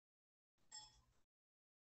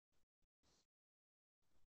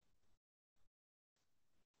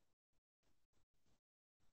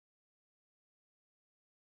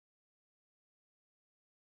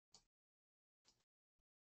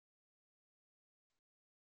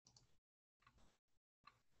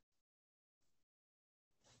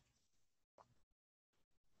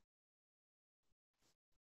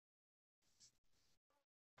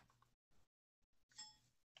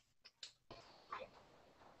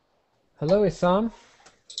Hello, Isam.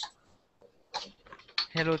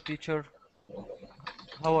 Hello, teacher.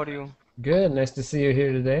 How are you? Good. Nice to see you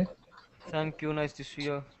here today. Thank you. Nice to see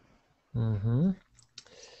you. Mm-hmm.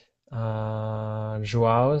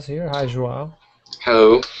 Joao is here. Hi, Joao.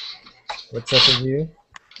 Hello. What's up with you?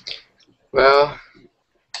 Well,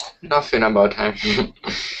 nothing about time.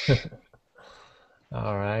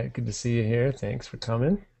 All right. Good to see you here. Thanks for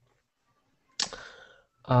coming.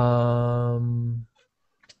 Um,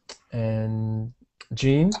 and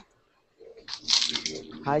Jean,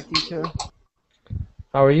 Hi, teacher.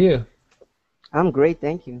 how are you? I'm great,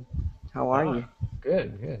 thank you. How are Ah, you?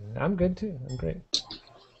 good, good. I'm good too. I'm great.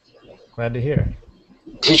 Glad to hear.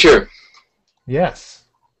 Teacher, Yes.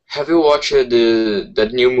 have you watched that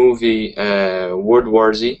new movie, World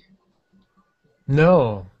War Z?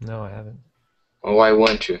 No, no, I haven't. Oh, I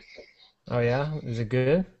want to. Oh, yeah? Is it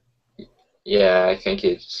good? Yeah, I think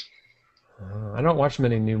it's. I don't watch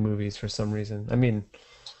many new movies for some reason. I mean,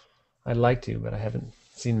 I'd like to, but I haven't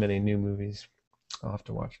seen many new movies. I'll have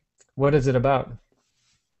to watch. What is it about?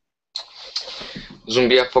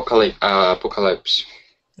 Zombie apocalypse.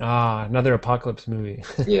 Ah, another apocalypse movie.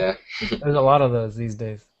 Yeah. There's a lot of those these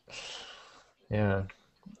days. Yeah.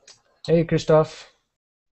 Hey, Christoph.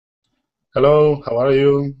 Hello, how are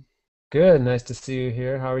you? Good. Nice to see you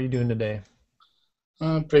here. How are you doing today?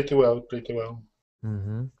 Pretty well, pretty well.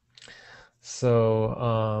 hmm So,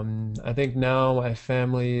 I think now my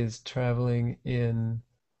family is traveling in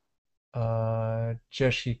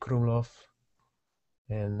Český Krumlov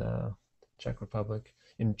in Czech Republic,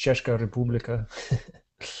 in Česká republika.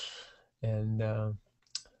 And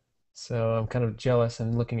so I'm kind of jealous.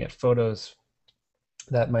 I'm looking at photos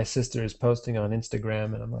that my sister is posting on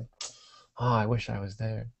Instagram, and I'm like, oh, I wish I was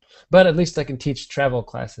there. But at least I can teach travel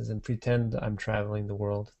classes and pretend I'm traveling the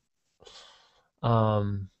world.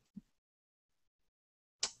 Um,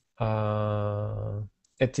 uh,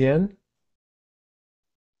 Etienne?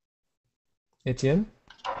 Etienne?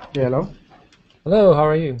 Yeah, hello. Hello, how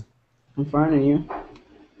are you? I'm fine, and you?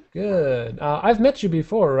 Good. I've met you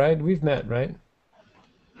before, right? We've met, right?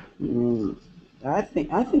 Mm, I think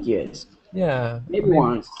yes. Yeah, Maybe maybe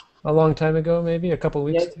once. a long time ago, maybe a couple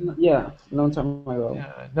weeks Yes, ago. yeah, a long time ago.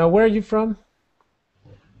 Yeah. Now, where are you from?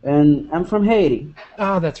 And I'm from Haiti.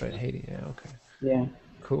 Oh, that's right, Haiti. Yeah, okay. Yeah.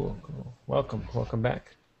 Cool, cool. Welcome, welcome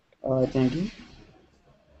back. Thank you.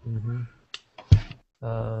 hmm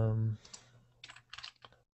Um,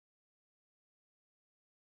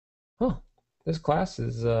 oh, this class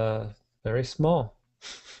is very small.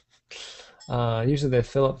 Usually they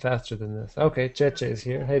fill up faster than this. Okay, Cheche is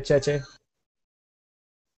here. Hey, Cheche.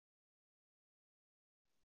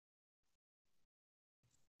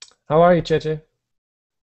 How are you, Cheche?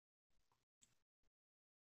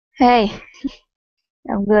 Hey,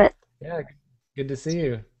 I'm good. Yeah, good to see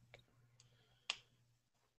you.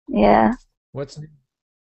 Yeah. What's new?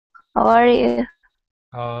 How are you?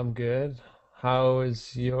 Oh, I'm good. How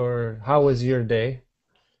was your day?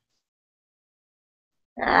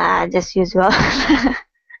 Just usual.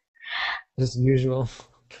 Just usual.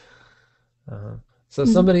 Uh, so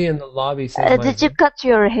somebody in the lobby says my Did you voice. cut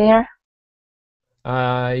your hair?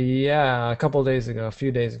 Yeah, a couple days ago, a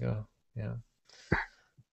few days ago. Yeah,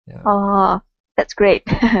 yeah. Oh, that's great.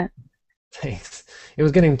 Thanks. It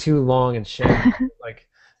was getting too long and shaggy. Like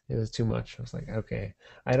it was too much. I was like, okay,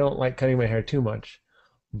 I don't like cutting my hair too much,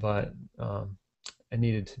 but I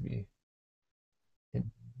needed to be.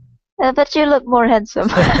 But you look more handsome.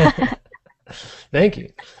 Thank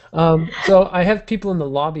you. So I have people in the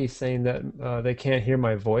lobby saying that they can't hear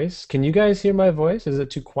my voice. Can you guys hear my voice? Is it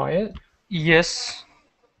too quiet? Yes.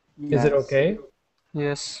 Is it Yes, okay?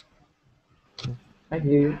 Yes. I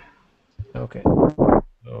hear you. Okay.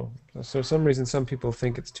 So, for some reason, some people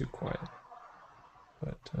think it's too quiet,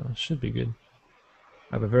 but should be good.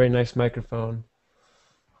 I have a very nice microphone.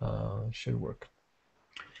 Should work.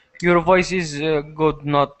 Your voice is good,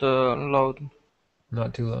 not loud.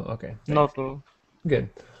 Not too low. Okay, thanks. Not low. Good.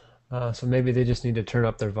 So maybe they just need to turn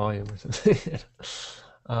up their volume or something.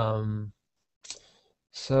 um,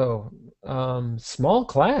 Small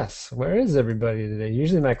class. Where is everybody today?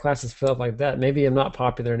 Usually my classes fill up like that. Maybe I'm not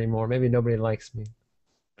popular anymore. Maybe nobody likes me.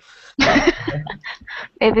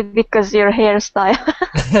 Maybe because your hairstyle.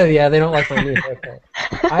 Yeah, they don't like my new haircut.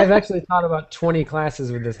 I've actually taught about 20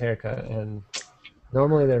 classes with this haircut, and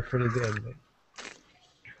normally they're pretty good.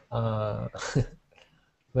 Uh,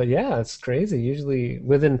 but yeah, it's crazy. Usually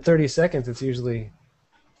within 30 seconds, it's usually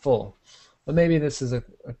full. But maybe this is a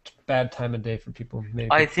bad time of day for people. Maybe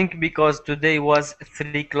I people. think because today was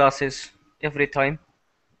 3 classes every time.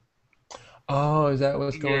 Oh, is that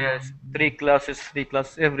what's going Yes, on? three classes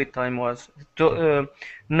every time was.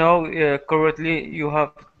 Now, currently you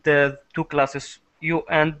have the two classes, you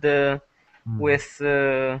and Hmm. with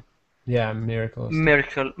Yeah, miracles.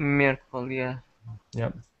 Miracle, yeah.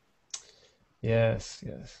 Yep. Yes,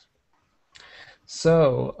 yes.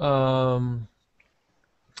 So,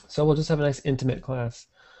 so we'll just have a nice intimate class.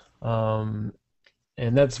 Um,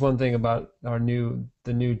 and that's one thing about the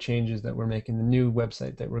new changes that we're making. The new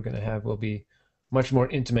website that we're going to have will be much more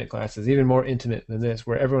intimate classes, even more intimate than this,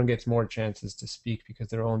 where everyone gets more chances to speak because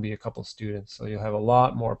there'll only be a couple students. So you'll have a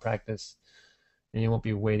lot more practice and you won't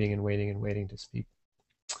be waiting and waiting and waiting to speak.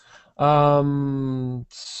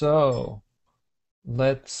 So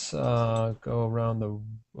let's go around the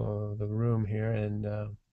room here and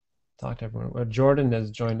talk to everyone. Jordan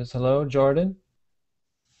has joined us. Hello, Jordan.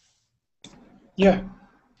 Yeah.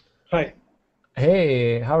 Hi.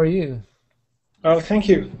 Hey, how are you? Thank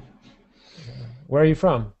you. Where are you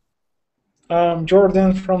from?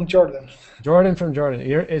 Jordan from Jordan. Jordan from Jordan.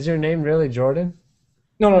 Is your name really Jordan?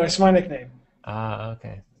 No, it's my nickname. Ah,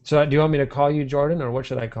 okay. So do you want me to call you Jordan or what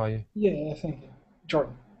should I call you? Yeah, thank you.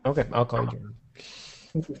 Jordan. Okay, I'll call you Jordan.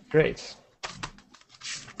 Thank you. Great.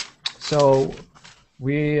 So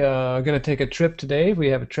we are going to take a trip today. We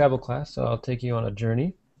have a travel class, so I'll take you on a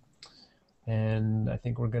journey. And I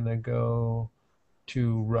think we're going to go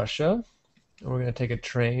to Russia. And we're going to take a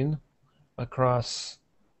train across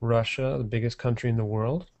Russia, the biggest country in the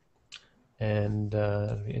world. And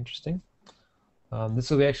it'll be interesting. This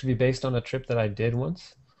will actually be based on a trip that I did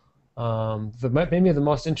once. Maybe the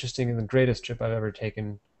most interesting and the greatest trip I've ever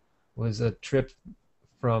taken was a trip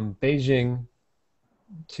from Beijing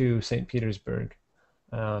to St. Petersburg,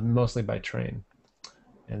 mostly by train.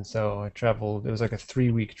 And so I traveled, it was like a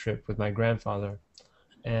 3-week trip with my grandfather,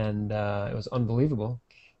 and it was unbelievable.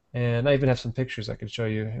 And I even have some pictures I could show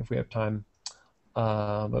you if we have time.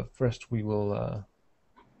 But first we will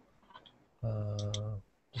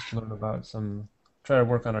just learn about try to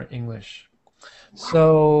work on our English.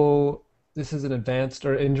 So this is an advanced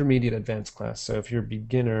or intermediate advanced class. So if you're a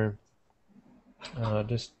beginner,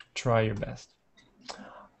 just try your best.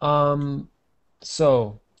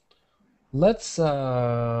 So let's,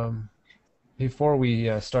 before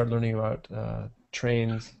we start learning about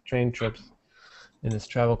train trips in this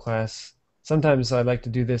travel class, sometimes I like to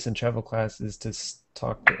do this in travel class is to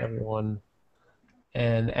talk to everyone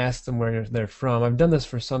and ask them where they're from. I've done this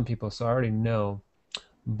for some people, so I already know.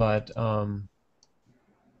 But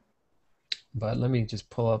let me just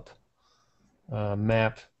pull up a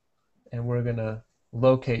map, and we're gonna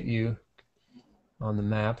locate you on the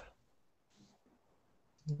map.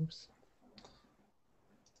 Oops.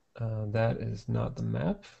 That is not the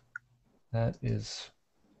map. That is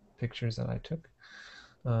pictures that I took.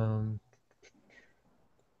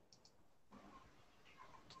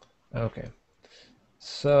 Okay.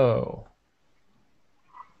 So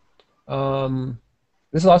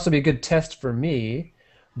this will also be a good test for me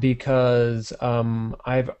because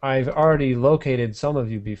I've already located some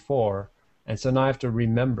of you before, and so now I have to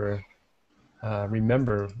remember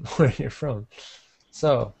where you're from.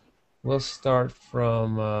 So we'll start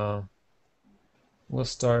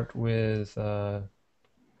with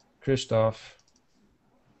Christoph.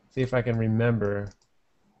 See if I can remember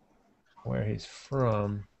where he's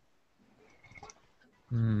from.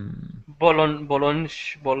 Bologna.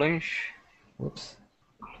 Whoops.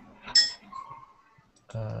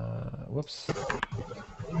 Whoops.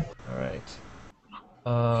 All right.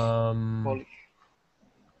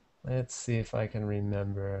 Let's see if I can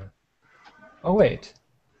remember. Oh, wait.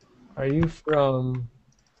 Are you from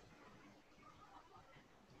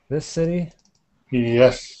this city?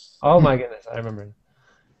 Yes. Oh my goodness, I remember.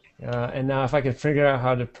 And now if I can figure out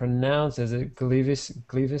how to pronounce, is it Gliwice?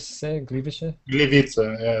 Gliwice,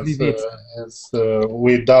 yes. Gliwice. It's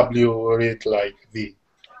with W read like V.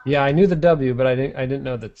 Yeah, I knew the W, but I didn't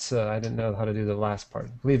know the T. I didn't know how to do the last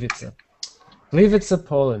part. Gliwice. Gliwice,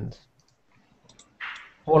 Poland.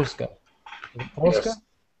 Polska. Is it Polska? Yes.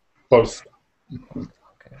 Polska.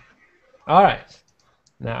 Okay. All right.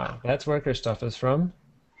 Now, that's where Christoph is from,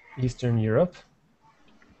 Eastern Europe.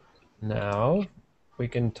 Now, we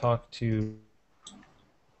can talk to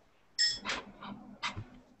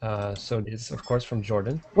so it's of course from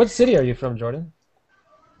Jordan. What city are you from, Jordan?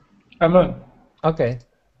 Amman. Okay.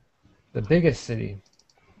 The biggest city.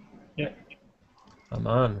 Yeah.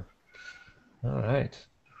 Amman. All right.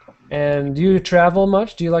 And do you travel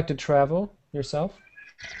much? Do you like to travel yourself?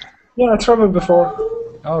 Yeah, I traveled before.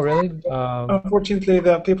 Oh, really? Unfortunately,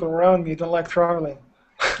 the people around me don't like traveling.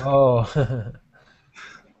 Oh.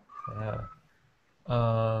 Yeah.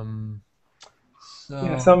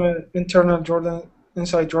 Yeah, So, some internal Jordan,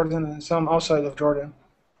 inside Jordan, and some outside of Jordan.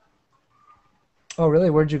 oh, really?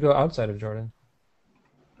 Where'd you go outside of Jordan?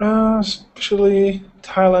 Especially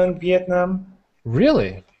Thailand, Vietnam.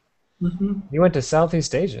 Really? Hmm. You went to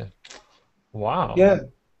Southeast Asia. Wow. Yeah,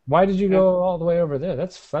 Why did you yeah, go all the way over there?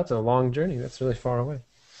 That's a long journey. That's really far away.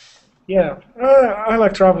 yeah. I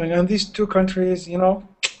like traveling, and these two countries,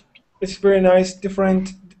 it's very nice,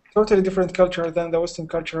 different, totally different culture than the Western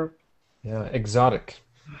culture. Yeah, exotic.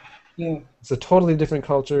 Yeah, It's a totally different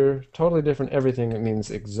culture, totally different everything. It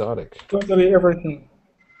means exotic. totally everything.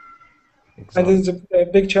 And Exotic. it's a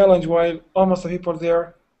big challenge while almost the people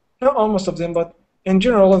there, not almost of them, but in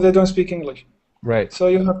general, they don't speak English. Right. So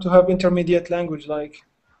you have to have intermediate language, like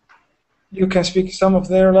you can speak some of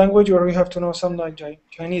their language, or you have to know some like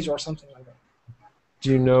Chinese or something like that.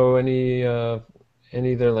 Do you know any of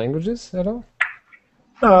their languages at all?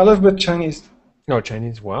 No, a little bit Chinese. No,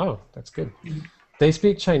 Chinese. Wow, that's good. They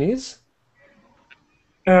speak Chinese?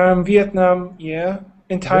 Vietnam, yeah.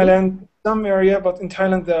 In Really? Thailand, some area, but in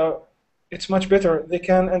Thailand, it's much better. They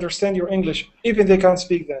can understand your English, even they can't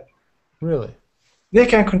speak that. Really? They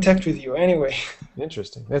can contact with you anyway.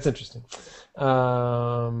 Interesting. That's interesting.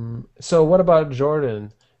 So what about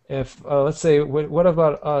Jordan? If let's say, what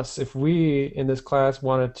about us? If we in this class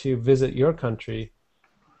wanted to visit your country,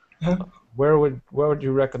 where would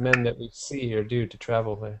you recommend that we see or do to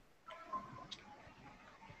travel there?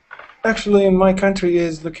 Actually, my country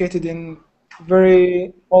is located in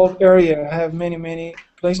very old area. I have many, many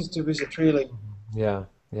places to visit, really. Yeah,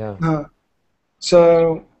 yeah. Uh,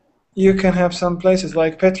 so you can have some places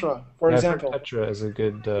like Petra, for Yeah, I've heard example, Petra is a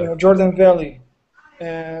good. Jordan Valley.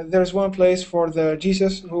 There's one place for the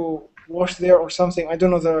Jesus who washed there or something. I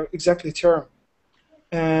don't know the exactly term.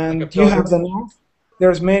 Like a And you have the pilgrimage? north.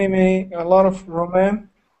 There's many, many, a lot of Roman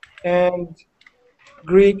and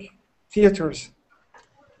Greek theaters.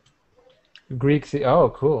 Greek. Oh,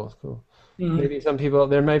 cool, cool. Mhm. Maybe some people.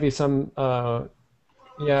 There might be some.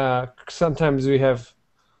 Yeah. Sometimes we have.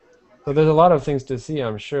 So there's a lot of things to see,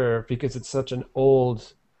 I'm sure, because it's such an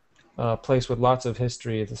old place with lots of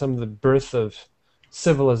history. Some of the birth of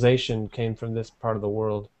civilization came from this part of the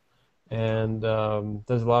world, and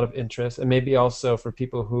there's a lot of interest. And maybe also for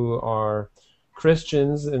people who are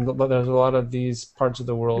Christians, and there's a lot of these parts of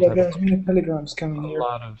the world Yeah, have there's many telegrams coming a here.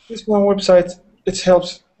 lot of. This one website, it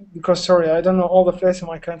helps because, sorry, I don't know all the places in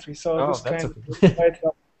my country, so Oh, this that's kind of okay. website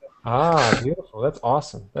helps. Ah, beautiful. That's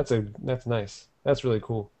awesome. That's nice. That's really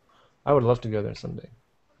cool. I would love to go there someday.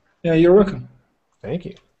 Yeah, you're welcome. Thank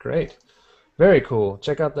you. Great. Very cool.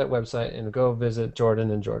 Check out that website and go visit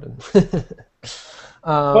Jordan and Jordan.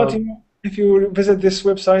 But Um, if you visit this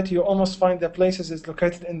website, you almost find the places is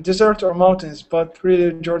located in desert or mountains. But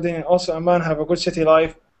really, Jordan and also Amman have a good city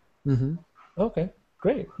life. mhm. Okay,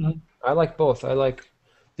 great. Mhm. I like both. I like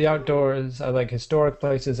the outdoors, I like historic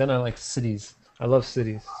places, and I like cities. I love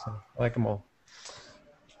cities, so I like them all.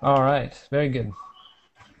 All right, very good.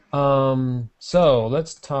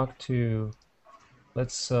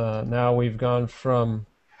 So now we've gone from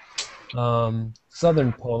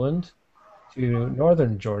southern Poland to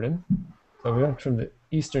northern Jordan. So we went from the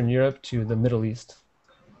Eastern Europe to the Middle East.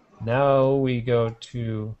 Now we go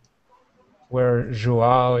to where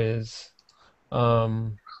Joao is.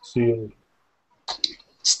 Um, See,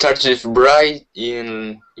 Starts with Bry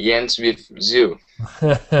and ends with Zoo.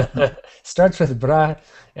 starts with Bra,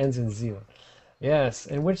 ends in Zil. Yes.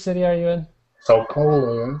 And which city are you in? Sao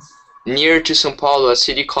Paulo, yes. Near to São Paulo, a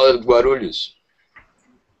city called Guarulhos.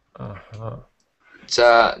 Uh-huh. It's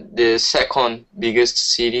the second biggest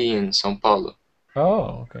city in São Paulo.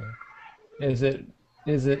 Oh, okay. Is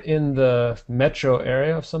it in the metro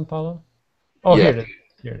area of São Paulo? Oh, here Yeah. it is.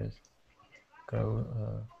 Here it is.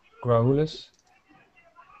 Guarulhos,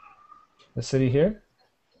 the city here.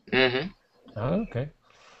 Hmm. Oh, okay.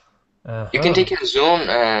 You can Uh-huh. take a zoom,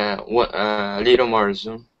 a little more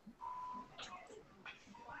zoom.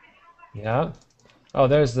 Yeah. Oh,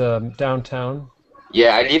 there's the downtown.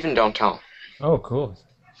 Yeah, I live in downtown. Oh, cool.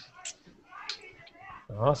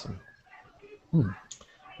 Awesome.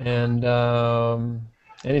 And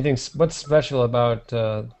what's special about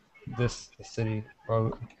this city?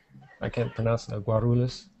 Or I can't pronounce it.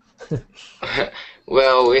 Guarulhos.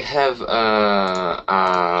 Well, we have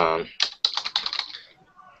a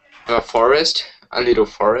forest, a little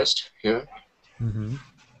forest here. Mm-hmm.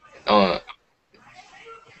 Uh,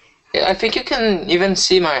 yeah, I think you can even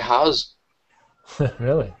see my house.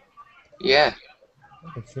 Really? Yeah.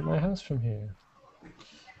 I can see my house from here.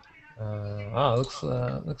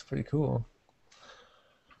 Looks pretty cool.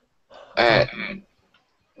 Uh,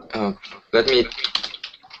 let me.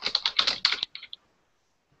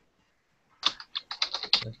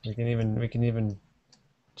 We can even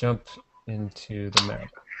jump into the map.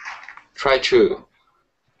 Try to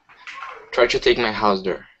take my house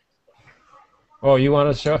there. Oh, you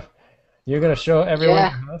want to show? You're gonna show everyone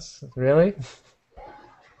Yeah. your house? Really?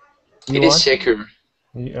 You It is want to? secure.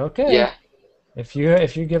 Okay. Yeah. If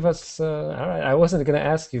you give us, all right. I wasn't gonna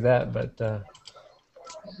ask you that, but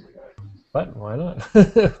why not?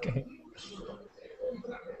 Okay.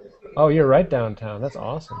 Oh, you're right downtown. That's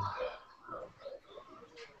awesome.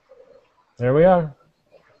 There we are.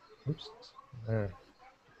 Oops. There.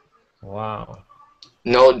 Wow.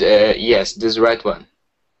 No, yes, this right one.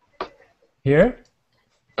 Here?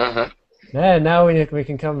 Uh-huh. Yeah, now we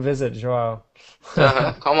can come visit Joao.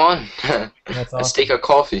 Uh-huh. Come on. That's Let's awesome. take a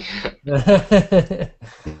coffee.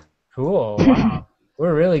 Cool. Wow.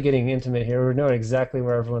 We're really getting intimate here. We know exactly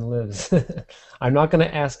where everyone lives. I'm not going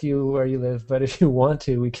to ask you where you live, but if you want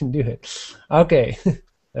to, we can do it. Okay.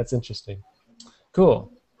 That's interesting.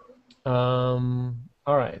 Cool. All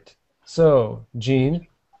right. So, Jean,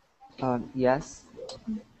 Yes.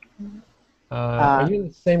 are you in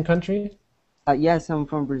the same country? Yes, I'm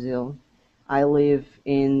from Brazil. I live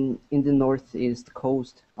in the northeast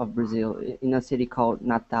coast of Brazil, in a city called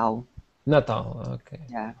Natal. Natal. Okay.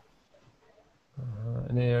 Yeah,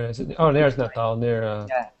 Near, there's Natal. Near.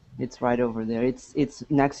 yeah, it's right over there. It's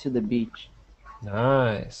next to the beach.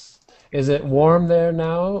 Nice. Is it warm there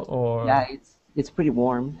now, or Yeah, it's pretty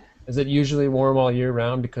warm. is it usually warm all year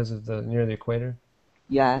round because of the near the equator?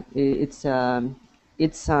 Yeah, it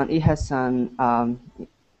has sun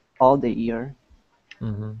all the year.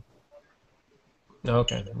 Mm-hmm.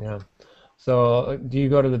 Okay, yeah. So, do you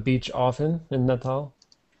go to the beach often in Natal?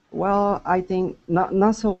 Well, I think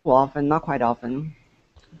not so often, not quite often.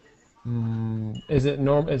 Is it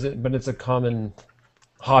norm? Is it? But it's a common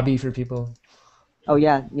hobby for people. Oh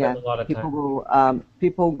yeah, yeah. Spend a lot of time.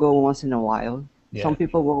 People go once in a while. Yeah. Some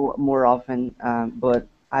people go more often, but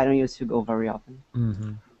I don't used to go very often.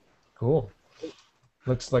 Mm-hmm. Cool.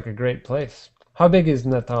 Looks like a great place. How big is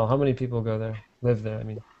Natal? How many people go there? Live there, I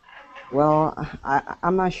mean. Well,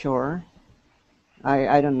 I'm not sure.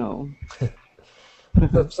 I don't know.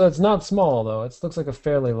 So it's not small though. It looks like a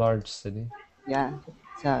fairly large city. Yeah,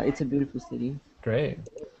 it's a beautiful city. Great.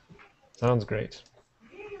 Sounds great.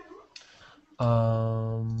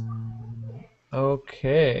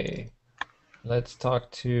 Okay. Let's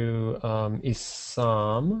talk to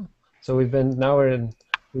Isam. So we've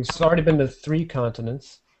already been to 3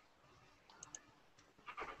 continents.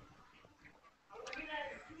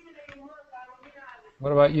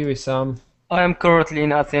 What about you, Isam? I am currently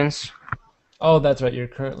in Athens. Oh, that's right. You're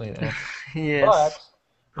currently in Athens. Yes.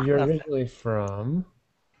 But you're originally from.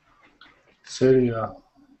 Syria.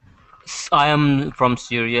 I am from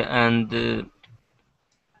Syria and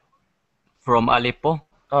from Aleppo.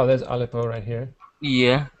 Oh, there's Aleppo right here.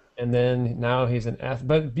 Yeah. And then now he's in Athens.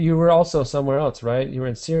 But you were also somewhere else, right? You were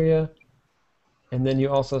in Syria. And then you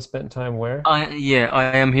also spent time where? I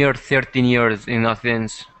am here 13 years in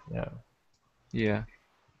Athens. Yeah. Yeah.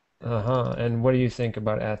 Uh-huh. And what do you think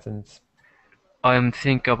about Athens? I am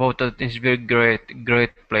think about it. It's very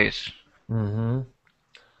great place. Mm-hmm.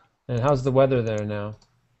 And how's the weather there now?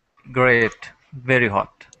 Great. Very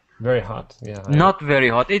hot. Very hot. Yeah. Not very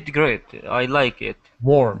hot. It's great. I like it.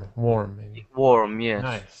 Warm maybe. Warm.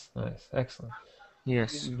 Yes. Nice. Excellent.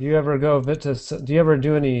 Yes. Do you ever do you ever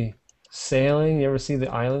do any sailing? You ever see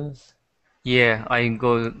the islands? Yeah. I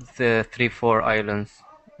go the 3-4 islands,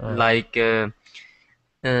 like the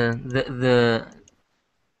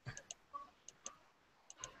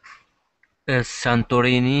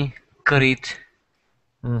Santorini, Crete.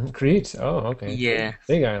 Crete? Oh, okay. Yeah.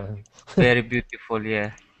 Big island. Very beautiful.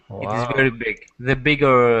 Yeah. It is Wow. very big. The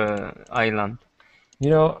bigger island. You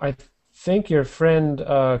know, I think your friend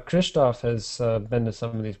Christoph has been to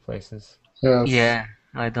some of these places. Yes, Yeah.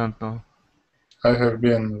 I don't know. I have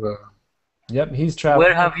been there. Yep, he's traveled.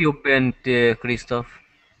 Where have you been, Christoph?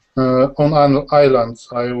 On islands,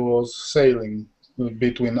 I was sailing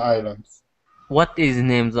between islands. What is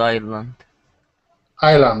named the island?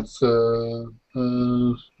 Islands,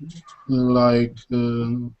 like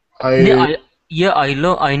Yeah, I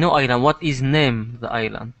know island. What is name the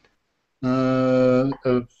island?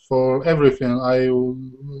 for everything, I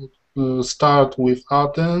will start with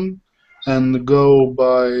Athens and go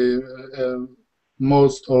by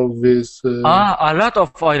most of this. A lot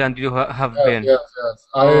of island you have been. Yes.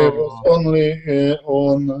 I was only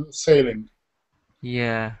on sailing.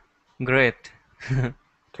 Yeah, great.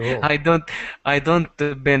 Cool. I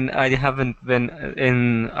haven't been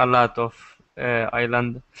in a lot of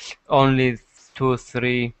island. Only 2,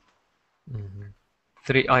 3. Mhm.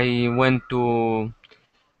 3. I went to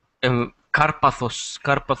Carpathos.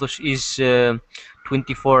 Carpathos is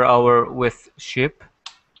 24-hour with ship.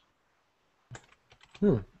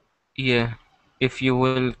 Yeah, if you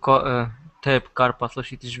will type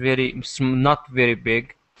Carpathos, it is not very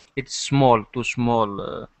big. It's small, too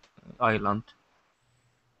small island.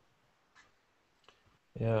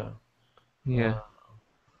 Yeah. Yeah.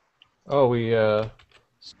 Oh,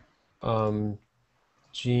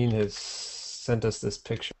 Gene has sent us this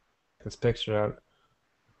picture out.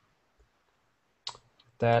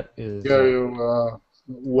 That is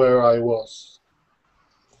where I was.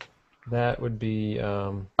 that would be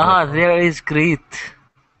There is Crete.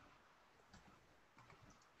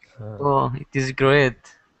 Oh, it is great.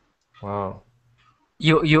 wow.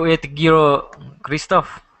 You ate gyro,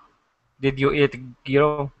 Christoph? Did you eat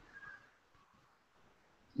gyro?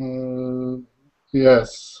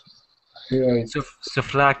 Yes. Yeah.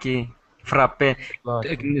 Souvlaki, frappe,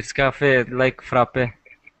 Nescafe like frappe.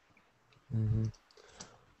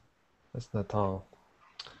 That's Natal.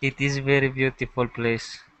 It is very beautiful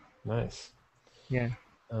place. Nice. Yeah.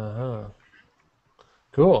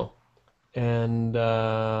 Cool. And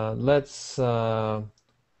so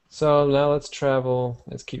now let's travel.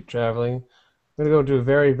 Let's keep traveling. We're gonna go to a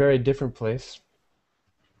very, very different place.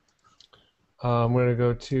 We're gonna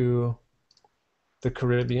go to the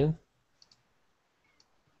Caribbean.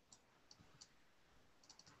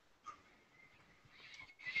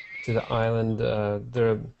 To the island.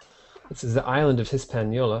 This is the island of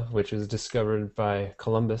Hispaniola, which was discovered by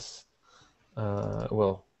Columbus.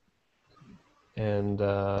 And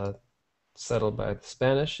settled by the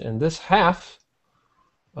Spanish. And this half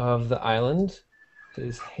of the island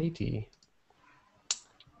is Haiti.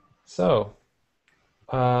 So,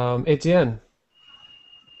 Etienne.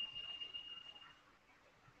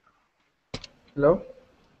 Hello?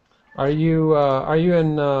 Are you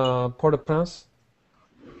in Port-au-Prince?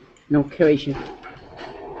 No, Croatia.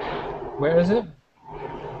 Where is it?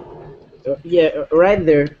 Yeah, right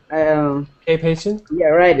there. Cape Haitian? Yeah,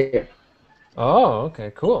 right there. Oh,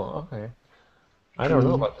 okay, cool. Okay. I don't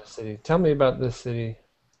know about this city. Tell me about this city.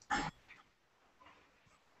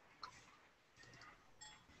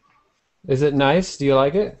 Is it nice? Do you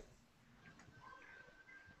like it?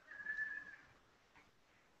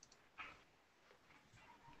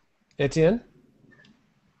 Etienne?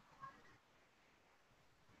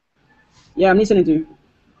 Yeah, I'm listening to you.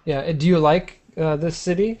 Yeah, do you like this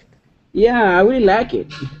city? Yeah, I really like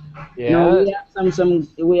it. Yeah. No,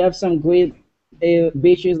 we have some great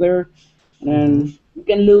beaches there, and you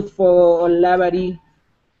can look for Labadee,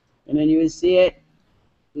 and then you will see it,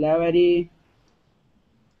 Labadee.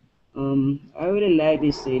 I really like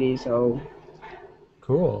this city, so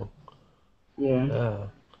Cool. yeah. Yeah.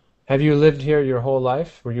 Have you lived here your whole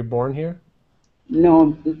life? Were you born here?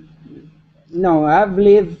 No, no, I've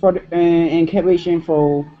lived in Caribbean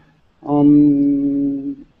for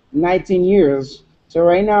 19 years. So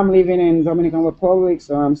right now I'm living in Dominican Republic.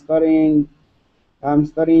 So I'm studying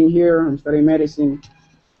here. I'm studying medicine.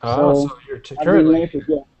 Oh, so you're currently here.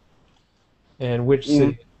 Yeah. And which Yeah.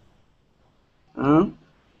 city? Huh?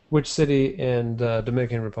 Which city in the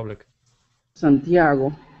Dominican Republic?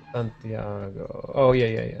 Santiago. Santiago. Oh, yeah.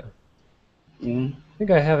 Yeah. I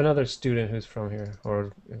think I have another student who's from here.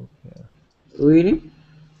 Or yeah. Really?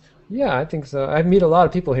 Yeah, I think so. I meet a lot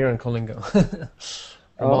of people here in Colingo.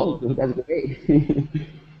 Oh, that's great.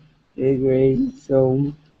 It's great.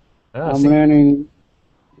 So I'm see. learning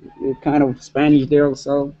kind of Spanish there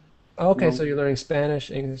also. Okay, so you're learning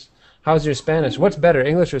Spanish, English. How's your Spanish? What's better,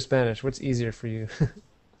 English or Spanish? What's easier for you?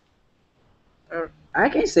 I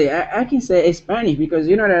can say Spanish because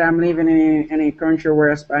you know that I'm living in a country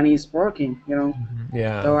where Spanish is spoken, you know.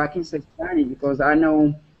 Yeah. So I can say Spanish because I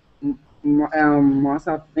know most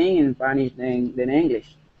of things in Spanish than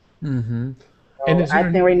English. Mm-hmm. So And I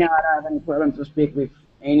think right now I don't have any problem to speak with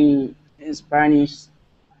any Spanish.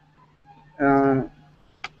 Right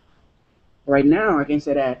now I can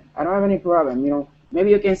say that I don't have any problem. You know,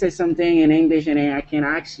 maybe you can say something in English and then I can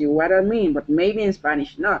ask you what I mean, but maybe in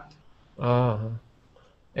Spanish not.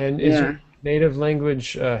 And is your native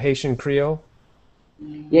language Haitian Creole?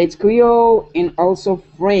 Yeah, it's Creole and also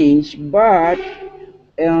French, but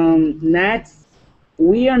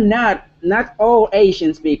not all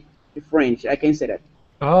Asians speak French. I can say that.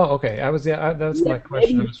 Oh, okay. That's my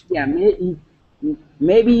question.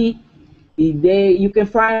 Maybe you can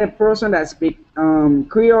find a person that speaks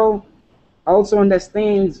Creole, also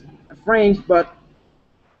understands French, but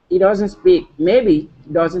he doesn't speak. Maybe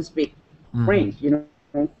he doesn't speak French. You know.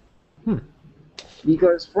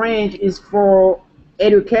 Because French is for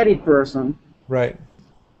educated person. Right.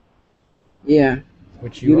 Yeah.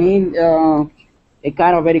 Which you need a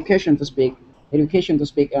kind of education to speak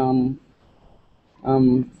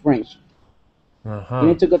French. You Uh-huh.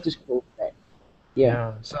 need to go to school for that. Yeah,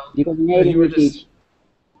 Yeah. So because you native were we just teach.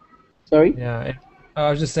 Sorry. yeah. I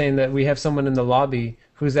was just saying that we have someone in the lobby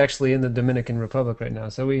who's actually in the Dominican Republic right now.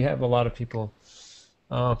 So we have a lot of people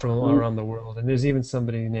from all Mm. around the world, and there's even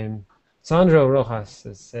somebody named Sandro Rojas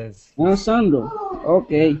that says Oh, Sandro.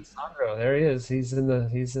 Okay. Sandro. There he is. He's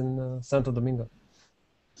in Santo Domingo.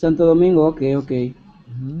 Santo Domingo. Okay. Okay.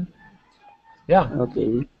 Hmm. Yeah.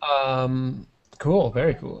 Okay. Cool.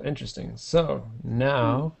 Very cool. Interesting. So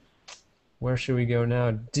now, where should we go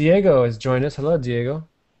now? Diego has joined us. Hello, Diego.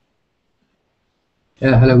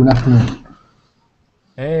 Yeah, hello, good afternoon.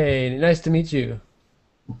 Hey, nice to meet you.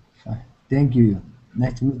 Thank you.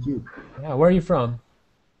 Nice to meet you. Yeah, where are you from?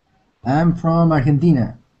 I'm from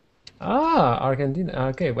Argentina. Ah, Argentina.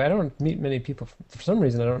 Okay, well, I don't meet many people. For some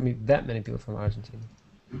reason, I don't meet that many people from Argentina.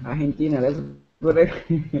 Argentina. That's good.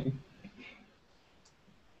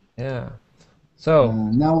 Yeah. So,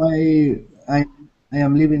 Now I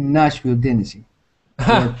am living in Nashville, Tennessee.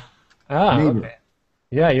 We're neighbor. okay.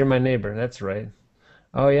 Yeah, you're my neighbor. That's right.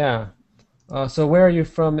 Oh, yeah. So where are you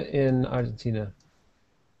from in Argentina?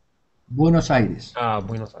 Buenos Aires. Ah,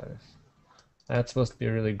 Buenos Aires. That's supposed to be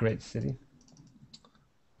a really great city.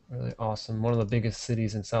 Really awesome. One of the biggest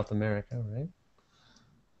cities in South America, right?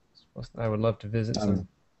 I would love to visit some.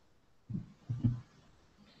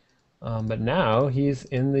 But now he's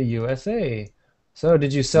in the USA. So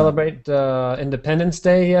did you celebrate Independence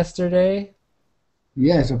Day yesterday?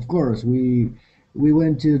 Yes, of course. We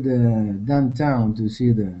went to the downtown to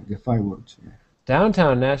see the fireworks.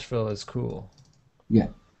 Downtown Nashville is cool. Yeah.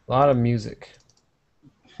 A lot of music.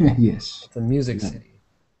 Yes. It's a music Yeah. city.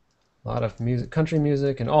 A lot of music, country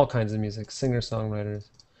music, and all kinds of music, singer-songwriters.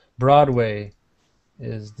 Broadway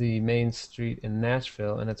is the main street in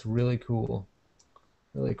Nashville, and it's really cool.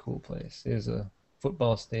 Really cool place. There's a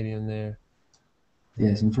football stadium there.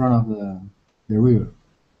 Yes, in front of the river.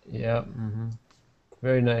 Yeah.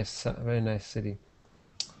 Very nice city.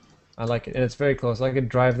 I like it, and it's very close. I could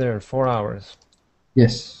drive there in 4 hours.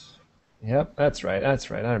 Yes. Yep, that's right. That's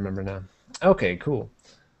right. I remember now. Okay, cool.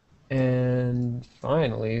 And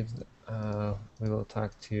finally, we will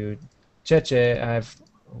talk to Cheche.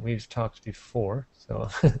 We've talked before, so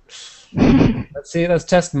let's see. Let's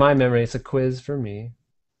test my memory. It's a quiz for me.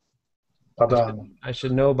 Padano. I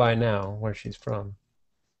should know by now where she's from.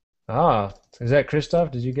 Ah, is that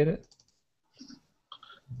Christoph? Did you get it?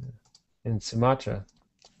 In Sumatra,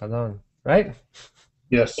 Padang, right?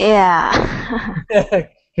 Yes. Yeah.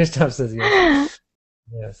 Christoph says yes.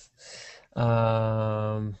 Yes.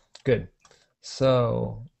 Good.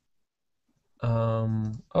 So,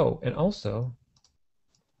 oh, and also,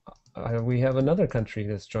 we have another country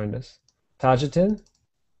that's joined us. Tajuddin?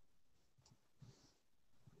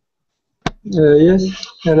 Yes,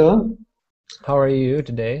 hello. How are you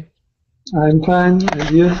today? I'm fine, and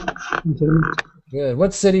you? Good.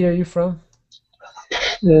 What city are you from?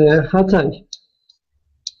 Hatay,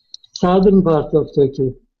 southern part of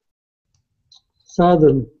Turkey.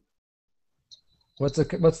 Southern. What's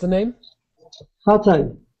the name?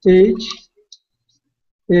 Hatay. Hatay.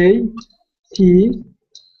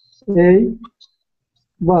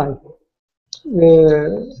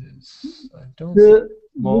 I don't see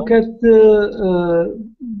Look at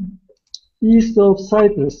the east of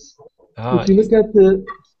Cyprus. Ah, If you look at the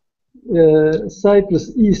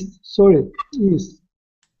Cyprus east, east.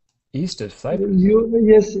 East of Cyprus.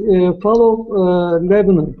 Yes, follow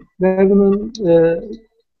Lebanon. Lebanon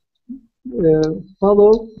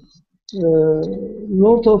follow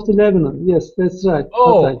north of the Lebanon. Yes, that's right.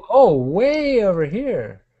 Hatay. Oh, way over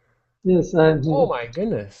here. Yes, I'm here. Oh my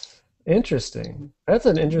goodness. Interesting. That's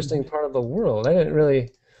an interesting part of the world.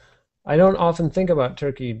 I don't often think about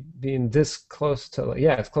Turkey being this close to,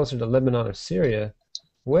 yeah, it's closer to Lebanon or Syria,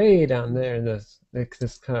 way down there in this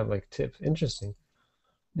kind of like tip. Interesting.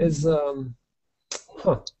 That's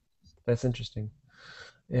interesting.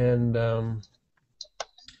 And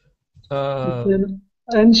It's an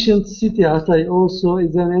ancient city. Hatay also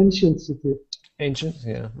is an ancient city. ancient,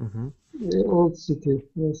 yeah. Old city.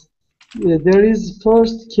 Yes. There is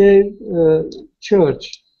first cave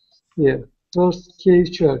church here. First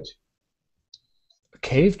cave church. A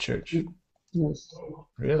cave church. Yes.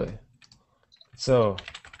 Really? So,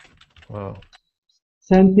 wow.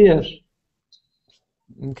 Saint Pierre.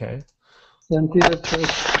 Okay. Saint Pierre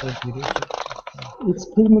Church. It's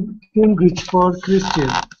pilgrimage for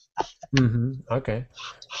Christians. Okay.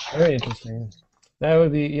 Very interesting. That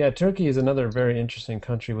would be, yeah, Turkey is another very interesting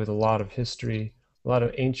country with a lot of history, a lot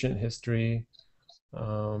of ancient history,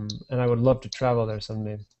 and I would love to travel there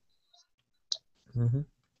someday. Hmm.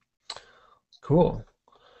 Cool.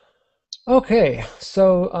 Okay,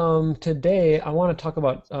 so today I want to talk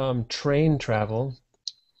about train travel.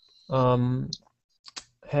 Um,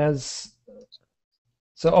 has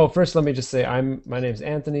first let me just say my name's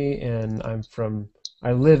Anthony and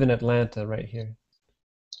I live in Atlanta right here.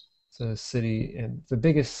 It's a city and the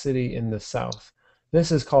biggest city in the South.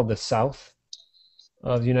 This is called the South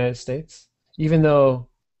of the United States. Even though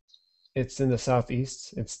it's in the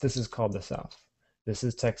Southeast, this is called the South. This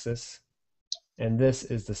is Texas, and this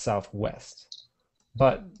is the Southwest.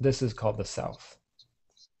 But this is called the South.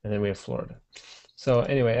 And then we have Florida. So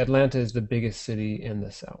anyway, Atlanta is the biggest city in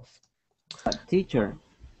the South. Teacher,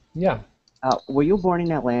 Yeah. were you born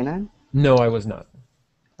in Atlanta? No, I was not.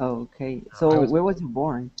 Oh, okay. So where was you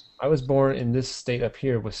born? I was born in this state up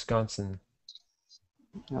here, Wisconsin,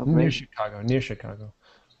 Oh, near great. Chicago, near Chicago.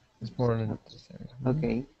 I was born in this area.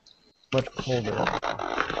 Okay. Much colder.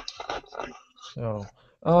 So,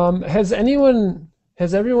 has everyone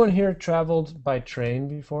here traveled by train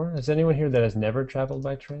before? Has anyone here that has never traveled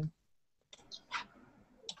by train?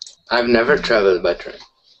 I've never traveled by train.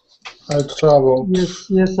 I traveled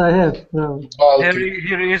Yes, I have. Baltic.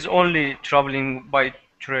 Here is only traveling by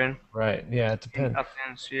train Right. Yeah, it in depends.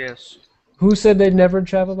 Athens. Yes. Who said they'd never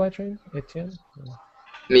traveled by train? Etienne?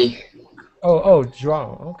 Me. Oh,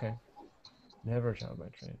 Joao. Okay. Never traveled by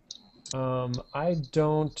train.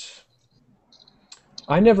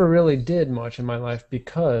 I never really did much in my life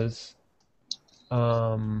because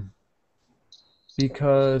in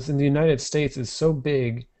the United States is so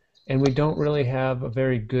big and we don't really have a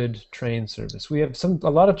very good train service. We have a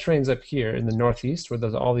lot of trains up here in the Northeast where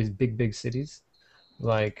there's all these big cities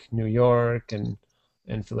like New York and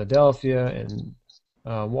Philadelphia and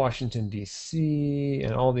Washington, D.C.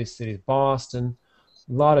 and all these cities, Boston.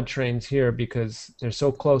 A lot of trains here because they're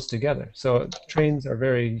so close together. So trains are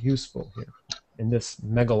very useful here in this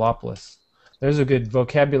megalopolis. There's a good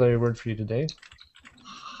vocabulary word for you today.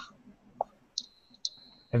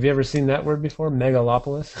 Have you ever seen that word before?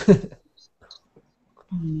 Megalopolis?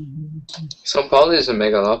 São Paulo is a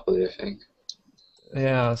megalopoly, I think.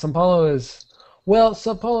 Yeah, Sao Paulo is, well,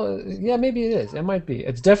 Sao Paulo, yeah, maybe it is. It might be.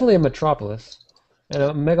 It's definitely a metropolis. And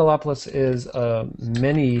a megalopolis is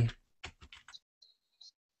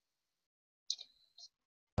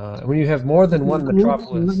when you have more than one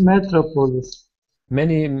metropolis, Metropolis.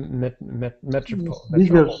 many Bigger.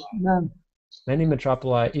 many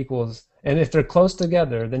metropoli equals, and if they're close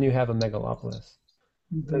together, then you have a megalopolis.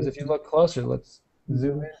 Because if you look closer, let's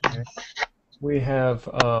zoom in here. We have,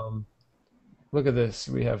 look at this.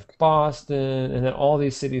 We have Boston, and then all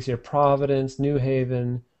these cities here: Providence, New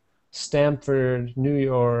Haven, Stamford, New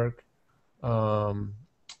York. We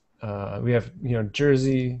have,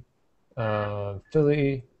 Jersey,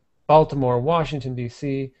 Philly, Baltimore, Washington,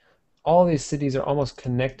 D.C. All these cities are almost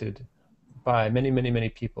connected by many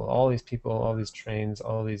people. All these people, all these trains,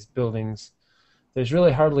 all these buildings. There's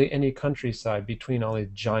really hardly any countryside between all these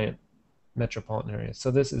giant metropolitan areas.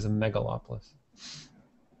 So this is a megalopolis.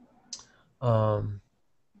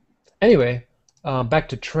 Anyway, back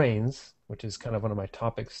to trains, which is kind of one of my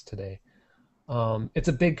topics today. It's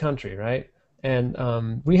a big country, right?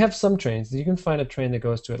 And we have some trains. You can find a train that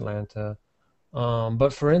goes to Atlanta.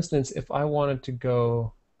 But for instance, if I wanted to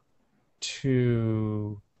go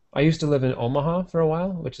I used to live in Omaha for a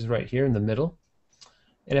while, which is right here in the middle.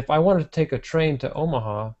 And if I wanted to take a train to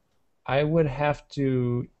Omaha, I would have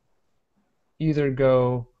to either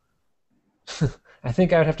go, I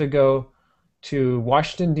think I would have to go to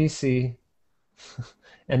Washington, D.C.,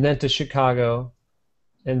 and then to Chicago,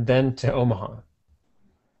 and then to Omaha,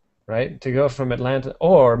 right? To go from Atlanta,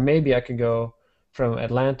 or maybe I could go from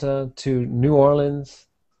Atlanta to New Orleans,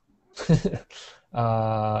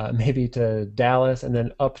 maybe to Dallas, and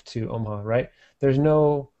then up to Omaha, right? There's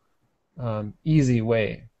no easy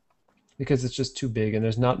way because it's just too big, and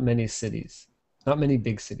there's not many cities, not many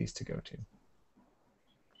big cities to go to.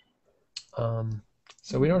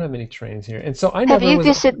 So we don't have any trains here, and so I Have never you was.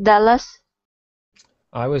 visited Dallas?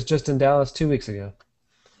 I was just in Dallas 2 weeks ago.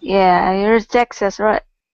 Yeah, you're in Texas, right?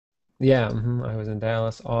 Yeah, I was in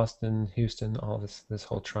Dallas, Austin, Houston, all this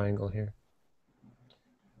whole triangle here.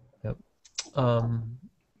 Yep.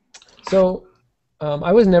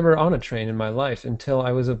 I was never on a train in my life until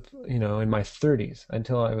I was in my 30s,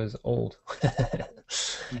 until I was old.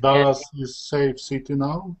 Dallas is safe city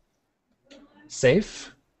now?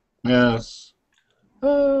 Safe? Yes.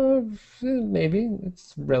 Maybe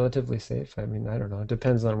it's relatively safe. I mean, I don't know. It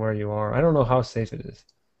depends on where you are. I don't know how safe it is.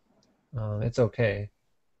 It's okay.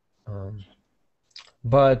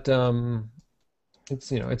 But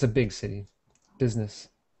it's a big city, business.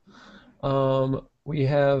 We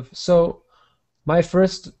have My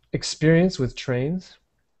first experience with trains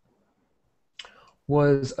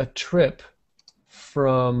was a trip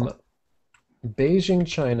from Beijing,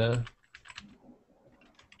 China,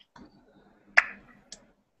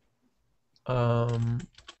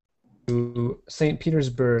 to St.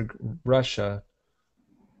 Petersburg, Russia,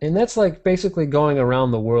 and that's like basically going around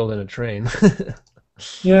the world in a train.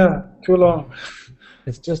 Yeah, too long.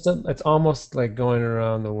 It's almost like going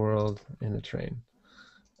around the world in a train.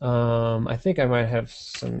 I think I might have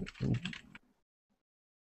some. I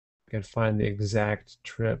could find the exact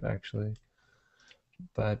trip actually,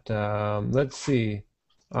 but let's see.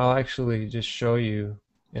 I'll actually just show you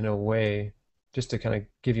in a way, just to kind of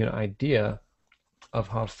give you an idea of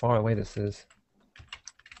how far away this is.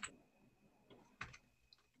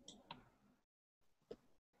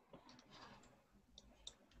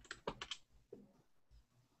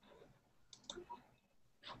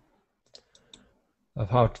 Of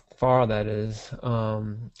how far that is.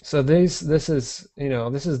 So this is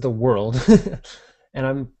this is the world, and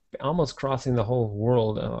I'm almost crossing the whole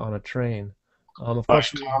world on a train. Of By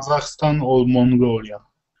course, Kazakhstan or Mongolia?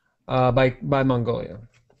 by Mongolia.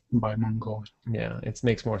 By Mongolia. Yeah, it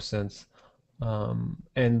makes more sense.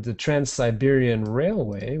 And the Trans-Siberian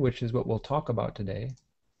Railway, which is what we'll talk about today,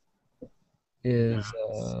 is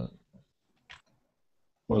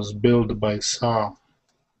Was built by Tsar.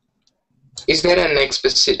 Is that an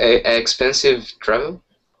expensive travel?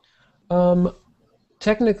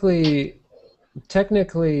 Technically,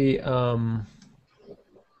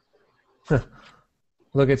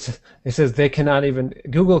 look, it says they cannot even,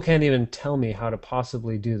 Google can't even tell me how to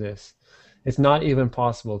possibly do this. It's not even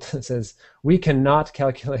possible. It says we cannot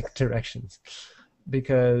calculate directions,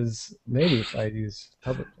 because maybe if I use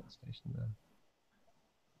public translation then.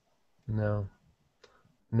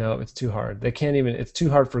 No, it's too hard. They can't even, it's too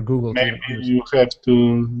hard for Google to Maybe you have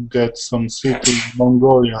to get some city in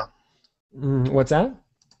Mongolia. What's that?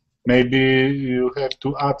 Maybe you have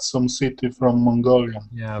to add some city from Mongolia.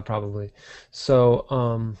 Yeah, probably. So,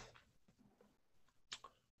 I'm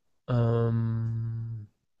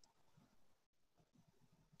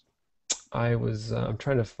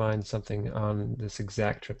trying to find something on this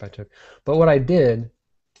exact trip I took. But what I did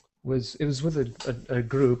was, it was with a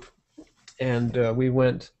group, and we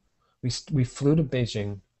flew to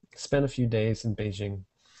Beijing, spent a few days in Beijing,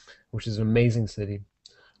 which is an amazing city.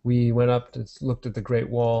 We went up to looked at the Great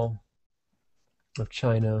Wall of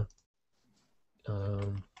China,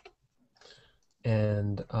 and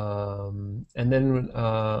then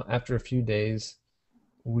after a few days,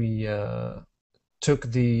 we took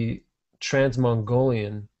the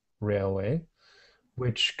Trans-Mongolian Railway,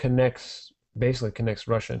 which basically connects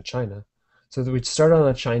Russia and China. So that we'd start on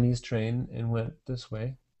a Chinese train and went this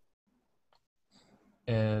way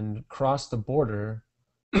and crossed the border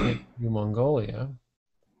into Mongolia,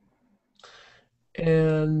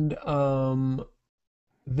 and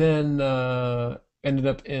then ended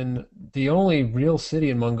up in the only real city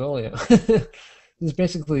in Mongolia. This is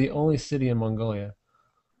basically the only city in Mongolia.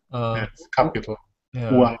 It's capital,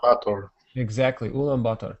 Yeah, Ulaanbaatar. exactly,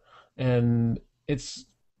 Ulaanbaatar. And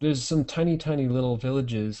there's some tiny little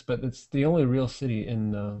villages, but it's the only real city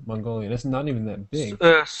in Mongolia, and it's not even that big.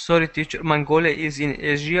 Sorry, teacher. Mongolia is in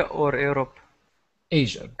Asia or Europe?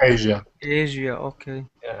 Asia. Asia. Asia, okay.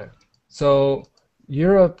 Yeah. So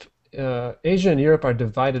Europe, Asia and Europe are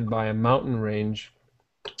divided by a mountain range,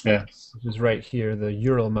 Yes. which is right here, the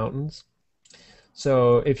Ural Mountains.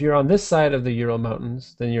 So if you're on this side of the Ural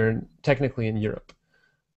Mountains, then you're technically in Europe.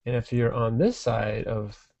 And if you're on this side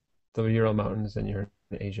of the Ural Mountains, then you're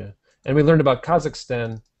in Asia. And we learned about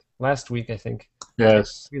Kazakhstan last week, I think.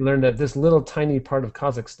 Yes. We learned that this little tiny part of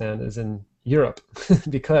Kazakhstan is in Europe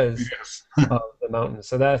because Yes. of the mountains.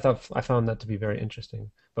 So that I found that to be very interesting.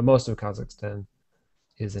 But most of Kazakhstan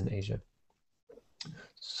is in Asia.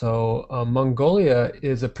 So Mongolia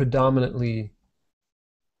is a predominantly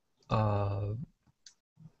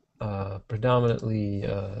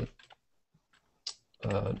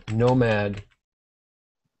nomad.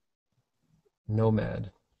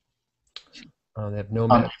 They have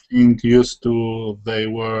nomad. I think they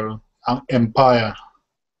were an empire.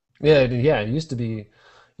 Yeah, it used to be.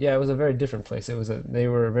 Yeah, it was a very different place. They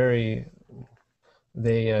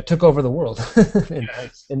took over the world.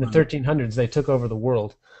 In the 1300s, they took over the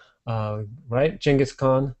world, right? Genghis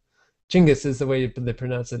Khan. Genghis is the way they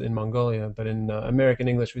pronounce it in Mongolia, but in American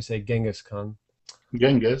English, we say Genghis Khan.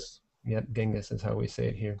 Genghis. Yep, Genghis is how we say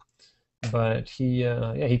it here. But he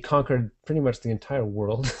conquered pretty much the entire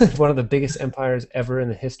world. One of the biggest empires ever in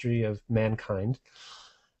the history of mankind.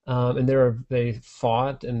 And they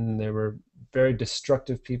fought, and they were very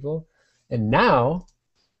destructive people. And now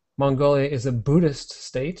Mongolia is a Buddhist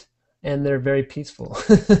state, and they're very peaceful.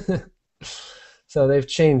 So they've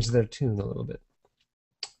changed their tune a little bit.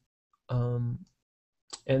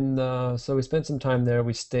 So we spent some time there.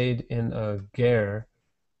 We stayed in a ger.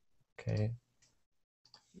 Okay.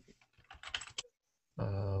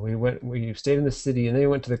 We stayed in the city, and then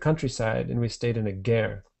we went to the countryside, and we stayed in a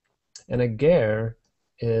ger. And a ger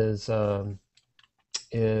is a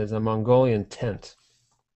Mongolian tent.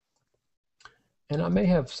 And I may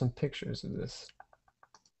have some pictures of this.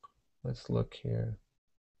 Let's look here.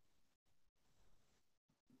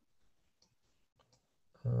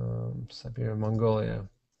 Siberia, Mongolia.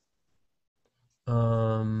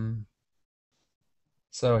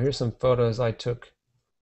 So here's some photos I took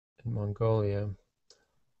in Mongolia.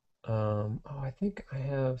 I think I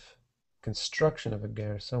have construction of a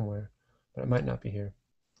ger somewhere, but it might not be here.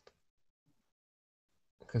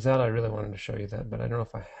 Because that I really wanted to show you that, but I don't know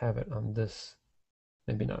if I have it on this.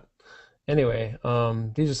 Maybe not. Anyway,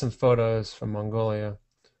 these are some photos from Mongolia.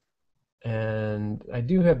 And I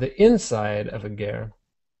do have the inside of a ger,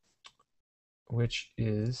 which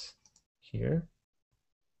is here.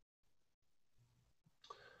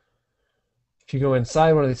 If you go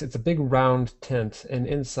inside one of these, it's a big round tent, and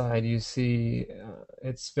inside you see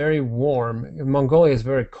it's very warm. Mongolia is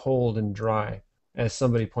very cold and dry, as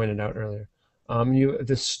somebody pointed out earlier. You have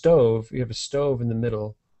a stove in the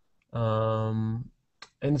middle,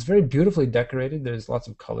 and it's very beautifully decorated. There's lots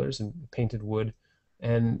of colors and painted wood,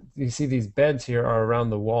 and you see these beds here are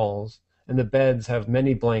around the walls, and the beds have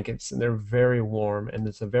many blankets, and they're very warm, and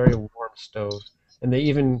it's a very warm stove. And they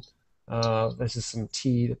even this is some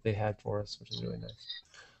tea that they had for us, which is really nice.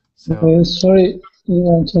 So, Sorry,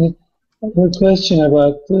 Anthony, a question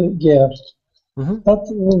about ger.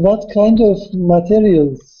 What kind of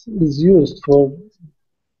materials is used for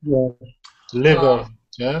ger? Liver,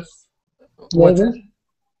 yes? Leather?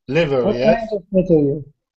 Liver, What yes? kind of material?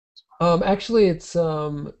 Actually, it's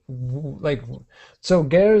so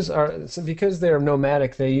gers are because they're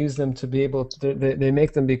nomadic. They use them to be able to, they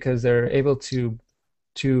make them because they're able to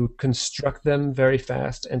construct them very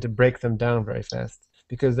fast and to break them down very fast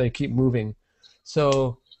because they keep moving.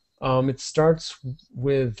 So it starts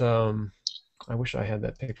with I wish I had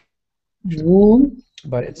that picture. Wool?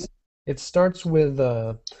 But it starts with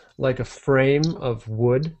like a frame of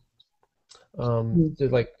wood.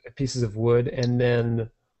 There's like pieces of wood, and then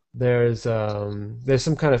there's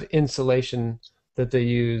some kind of insulation that they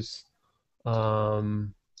use.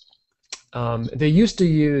 They used to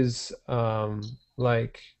use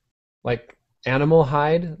like animal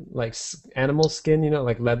hide, like animal skin,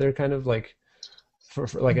 like leather, kind of like for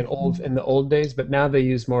like in the old days. But now they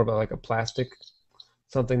use more of like a plastic,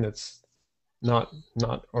 something that's not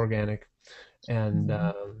organic, and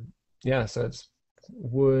yeah, so it's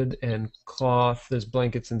wood and cloth. There's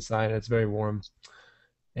blankets inside. It's very warm,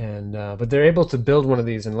 and but they're able to build one of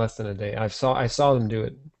these in less than a day. I saw them do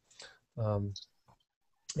it, and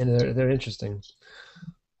they're interesting.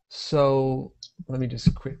 So let me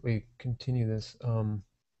just quickly continue this. Hold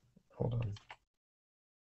on.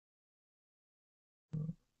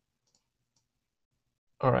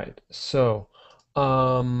 All right. So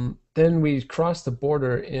then we crossed the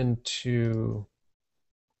border into.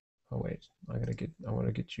 Oh wait, I want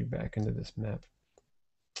to get you back into this map.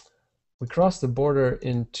 We crossed the border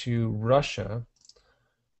into Russia,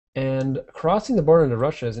 and crossing the border into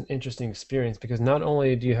Russia is an interesting experience because not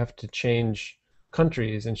only do you have to change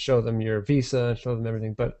countries and show them your visa and show them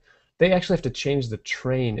everything, but they actually have to change the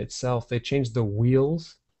train itself. They change the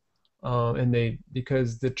wheels, and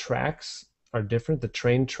because the tracks are different, the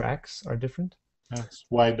train tracks are different. Yes,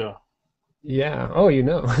 wider. Yeah. Oh, you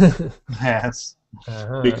know. Yes.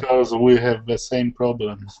 Because we have the same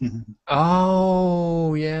problem.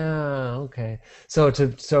 Oh, yeah. Okay. So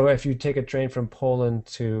if you take a train from Poland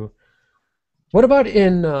to, what about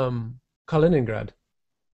in Kaliningrad?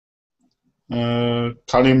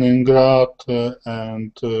 Kaliningrad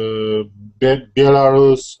and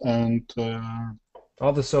Belarus and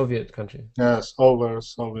all the Soviet countries. Yes, over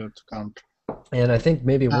Soviet country. And I think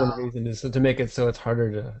maybe one reason is to make it so it's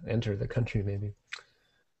harder to enter the country, maybe.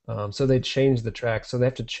 So they change the track, so they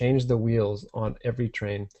have to change the wheels on every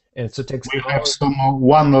train, and so it takes. We have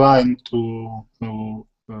one line to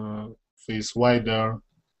this wider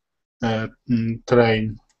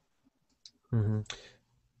train. Mm-hmm.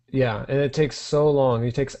 Yeah, and it takes so long.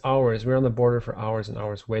 It takes hours. We're on the border for hours and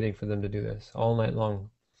hours waiting for them to do this all night long.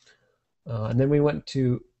 And then we went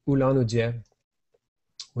to Ulan-Ude,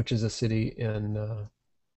 which is a city in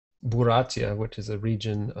Buryatia, which is a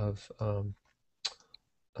region of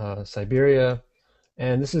Siberia,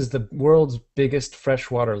 and this is the world's biggest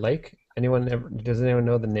freshwater lake. Does anyone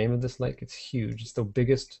know the name of this lake? It's huge. It's the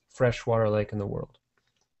biggest freshwater lake in the world.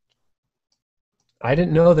 I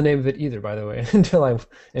didn't know the name of it either, by the way, until I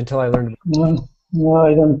learned. No, no,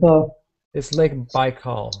 I don't know. It's Lake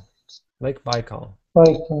Baikal. Lake Baikal.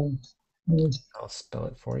 Baikal. Yes. I'll spell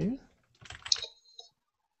it for you.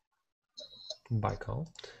 Baikal,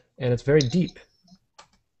 and it's very deep.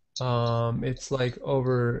 It's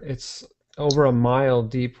over a mile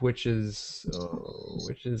deep, which is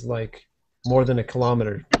like more than a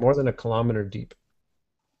kilometer deep.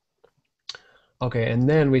 Okay, and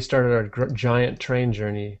then we started our giant train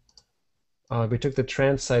journey. We took the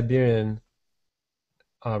Trans-Siberian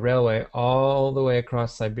Railway all the way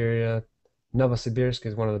across Siberia. Novosibirsk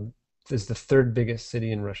is the third biggest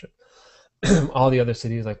city in Russia. All the other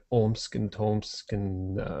cities like Omsk and Tomsk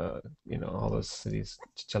and all those cities,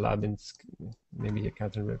 Chelyabinsk, maybe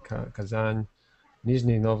Ekaterinburg, Kazan,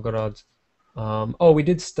 Nizhny Novgorod. We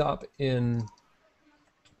did stop in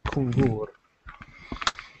Kungur,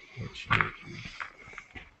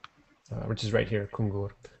 which is right here, Kungur.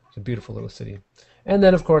 It's a beautiful little city. And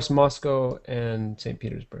then, of course, Moscow and St.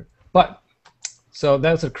 Petersburg. So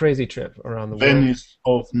that's a crazy trip around the world. Venice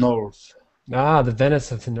of North. The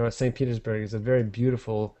Venice of the North. St. Petersburg is a very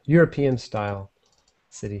beautiful European-style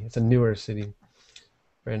city. It's a newer city.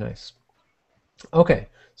 Very nice. Okay,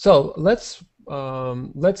 so let's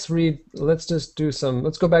read. Let's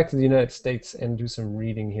go back to the United States and do some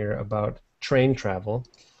reading here about train travel.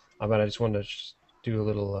 But I just want to do a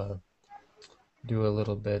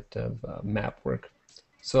little bit of map work.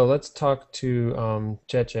 So let's talk to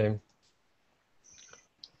Cheche.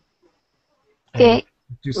 Okay.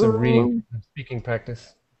 Do some reading and speaking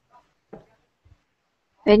practice.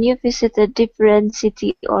 When you visit a different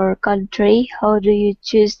city or country, how do you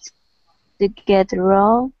choose to get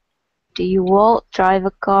around? Do you walk, drive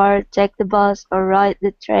a car, take the bus, or ride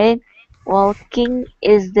the train? Walking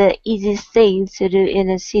is the easiest thing to do in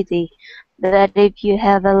a city, but if you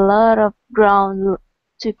have a lot of ground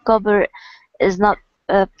to cover, it's not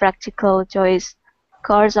a practical choice.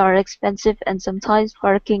 Cars are expensive and sometimes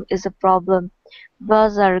parking is a problem.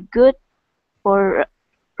 Buses are good for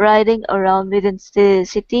riding around within the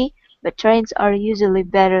city, but trains are usually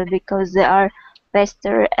better because they are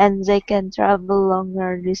faster and they can travel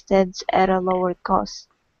longer distance at a lower cost.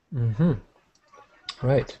 Mm-hmm.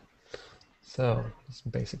 Right. So,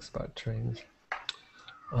 some basics about trains.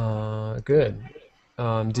 Good.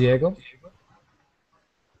 Diego?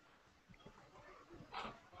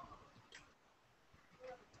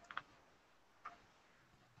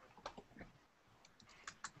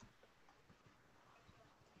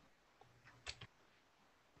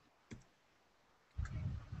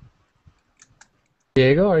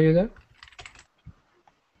 Diego, are you there?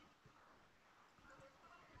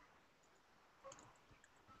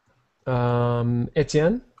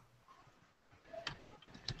 Etienne?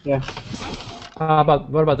 Yeah.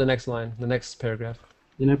 What about the next line, the next paragraph?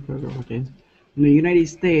 The next paragraph, okay. In the United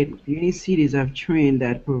States, many cities have trains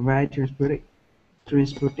that provide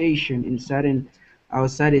transportation inside and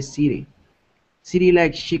outside a city. Cities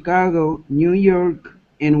like Chicago, New York,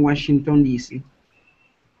 and Washington, D.C.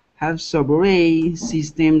 have subway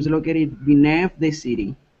systems located beneath the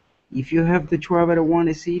city. If you have to travel around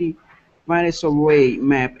the city, find a subway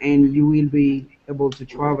map and you will be able to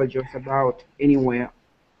travel just about anywhere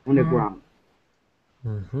on the ground.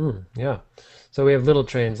 Mm-hmm. Yeah. So we have little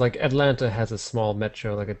trains, like Atlanta has a small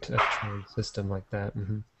metro, like a train system like that.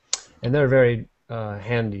 Mm-hmm. And they're very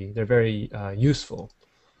handy. They're very useful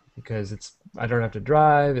because I don't have to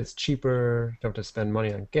drive, it's cheaper, don't have to spend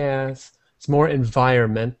money on gas. It's more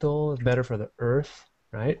environmental, it's better for the earth,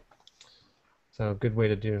 right? So good way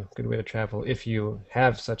to travel if you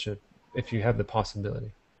have the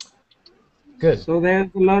possibility. Good. So there's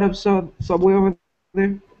a lot of subway over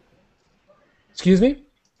there? Excuse me?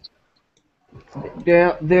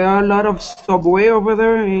 There are a lot of subway over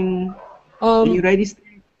there in the United States?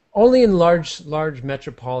 Only in large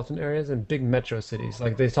metropolitan areas and big metro cities.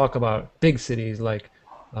 Like they talk about big cities like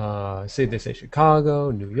they say Chicago,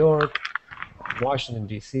 New York, Washington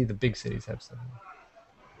D.C. The big cities have some.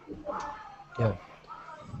 Yeah.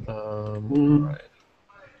 Right.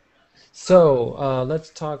 So let's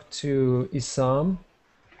talk to Isam.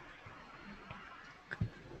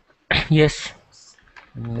 Yes.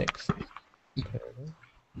 Next.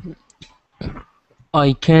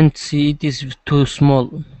 I can't see, it is too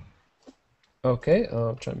small. Okay,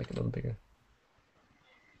 I'll try to make it a little bigger.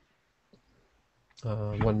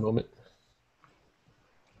 One moment.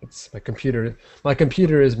 It's my computer. My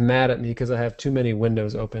computer is mad at me because I have too many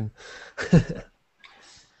windows open.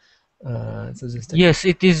 So just Yes,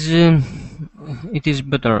 it is It is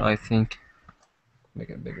better, I think. Make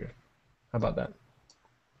it bigger. How about that?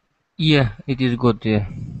 Yeah, it is good. Yeah.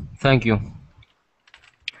 Thank you.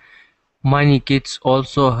 Many kids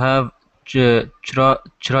also have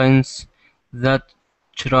trains that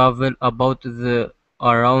travel about the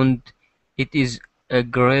around. It is a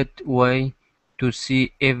great way to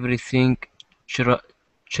see everything.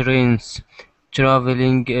 Trains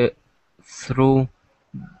traveling through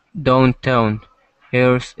downtown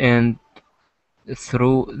areas and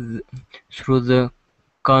through the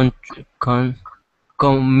con, con,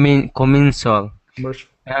 commensal Commercial.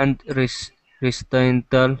 and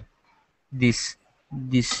residential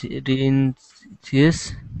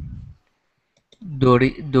residences.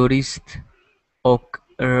 Tourist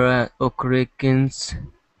attractions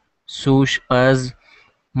such as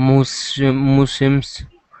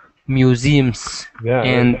museums Yeah,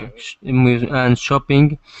 and right.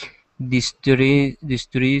 shopping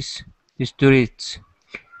districts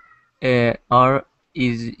are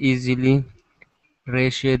easily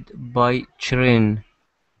reached by train.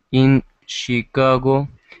 In Chicago,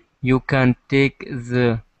 you can take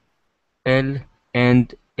the L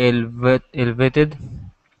and elevated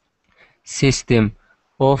system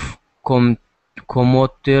of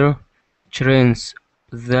commuter trains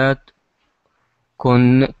that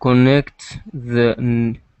connect the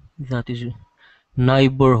that is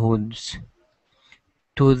neighborhoods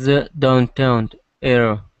to the downtown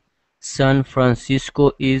area. San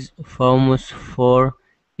Francisco is famous for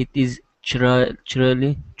its Mm-hmm.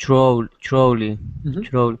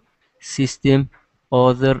 trolley system.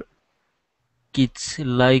 Other cities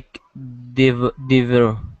like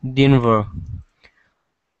Denver,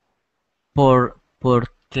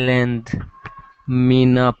 Portland,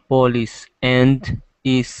 Minneapolis, and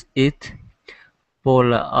East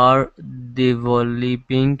Paul are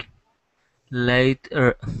developing light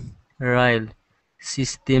rail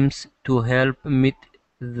systems to help meet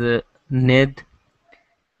the needs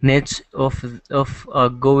of a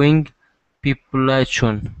growing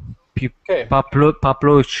population. Okay.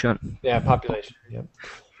 Population. Yeah, population. Yep.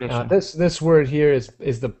 Population. This word here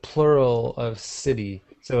is the plural of city,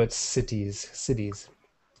 so it's cities. Cities.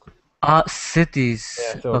 Cities.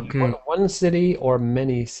 Yeah. So Okay. one city or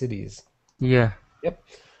many cities. Yeah. Yep.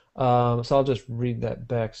 So I'll just read that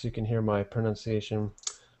back so you can hear my pronunciation.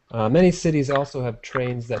 Many cities also have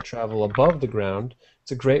trains that travel above the ground.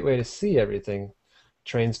 It's a great way to see everything.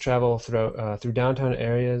 Trains travel through downtown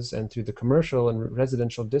areas and through the commercial and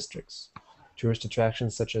residential districts. Tourist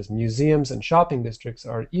attractions such as museums and shopping districts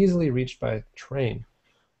are easily reached by train.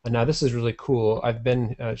 And now this is really cool. I've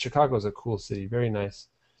been, Chicago is a cool city, very nice.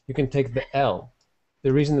 You can take the L.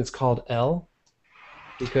 The reason it's called L,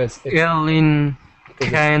 because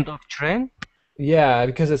Kind of train? Yeah,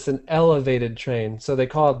 because it's an elevated train. So they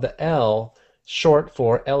call it the L short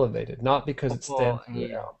for elevated, not because it stands for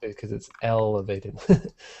yeah. L, because it's elevated.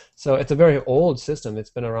 So it's a very old system. It's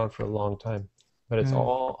been around for a long time, but it's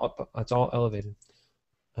all up, it's all elevated.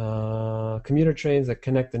 Commuter trains that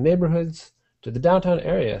connect the neighborhoods to the downtown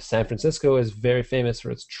area. San Francisco is very famous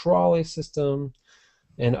for its trolley system,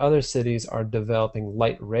 and other cities are developing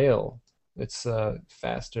light rail. It's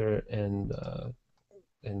faster and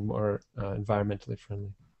more environmentally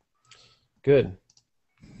friendly. Good.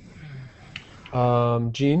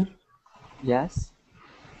 Gene? Yes.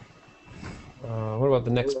 What about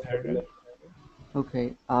the next paragraph?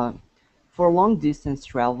 Okay. For long distance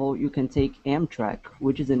travel, you can take Amtrak,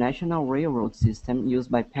 which is a national railroad system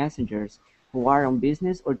used by passengers who are on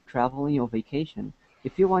business or traveling on vacation.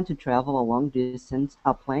 If you want to travel a long distance,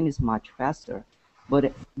 a plane is much faster,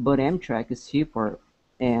 but Amtrak is cheaper,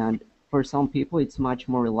 and for some people, it's much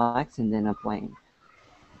more relaxing than a plane.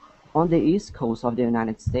 On the East Coast of the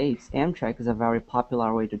United States, Amtrak is a very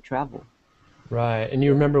popular way to travel. Right. And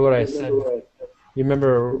you remember what I said? You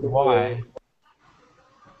remember why?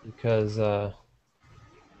 Because the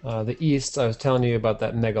East, I was telling you about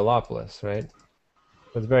that megalopolis, right?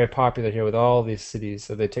 It's very popular here with all these cities,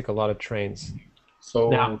 so they take a lot of trains. So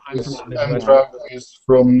Now, I'm this from the Midwest. Amtrak is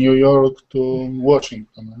from New York to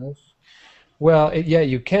Washington, yes? Well, yeah,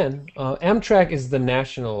 you can. Amtrak is the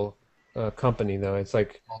national company, though. It's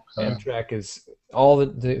like Amtrak is all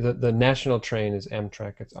the national train is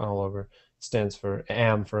Amtrak. It's all over. It stands for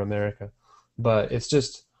Am for America. But it's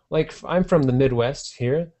just like I'm from the Midwest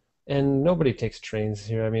here, and nobody takes trains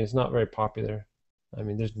here. I mean, it's not very popular. I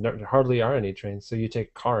mean, there hardly are any trains. So you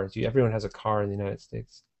take cars. Everyone has a car in the United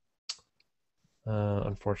States,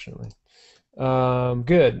 unfortunately.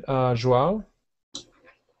 Good. Joao?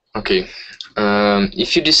 Okay.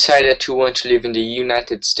 If you decide that you want to live in the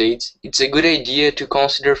United States, it's a good idea to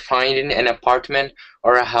consider finding an apartment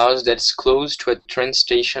or a house that's close to a train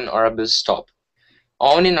station or a bus stop.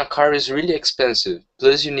 Owning a car is really expensive.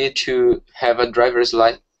 Plus, you need to have a driver's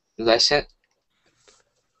license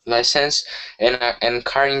and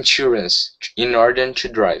car insurance in order to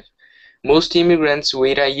drive. Most immigrants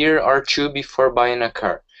wait a year or two before buying a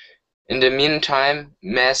car. In the meantime,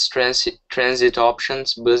 mass transit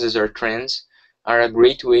options, buses or trains, are a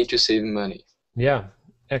great way to save money. Yeah,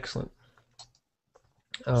 excellent.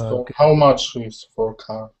 So how much is for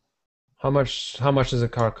car? How much does a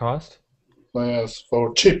car cost? Yes,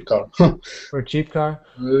 for cheap car. For a cheap car?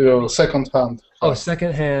 Second hand. Oh,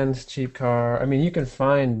 second hand cheap car. I mean, you can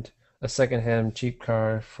find a second hand cheap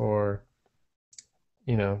car for,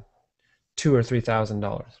 you know, $2,000 or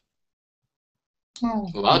 $3,000.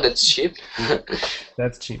 Wow, that's cheap.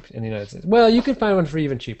 That's cheap in the United States. Well, you can find one for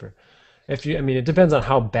even cheaper. If you, I mean, it depends on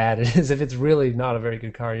how bad it is. If it's really not a very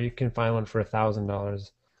good car, you can find one for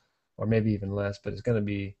 $1,000 or maybe even less. But it's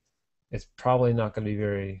probably not going to be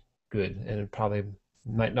very good, and it probably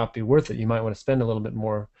might not be worth it. You might want to spend a little bit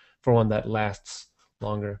more for one that lasts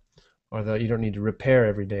longer, or that you don't need to repair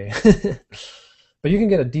every day. But you can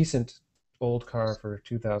get a decent old car for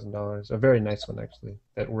 $2,000, a very nice one actually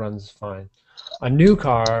that runs fine. A new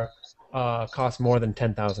car costs more than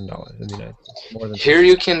 $10,000 in the United States. More than Here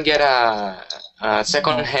you can get a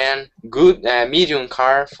second-hand good medium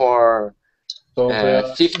car for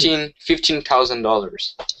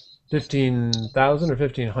 $15,000. $15,000 or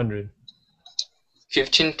 $1,500?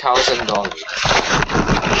 $15,000.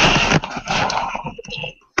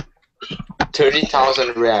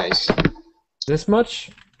 30,000 reais. This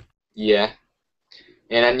much? Yeah.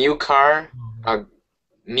 And a new car, a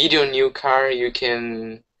medium new car, you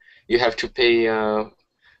have to pay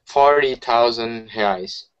 40,000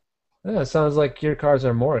 reais. Yeah, it sounds like your cars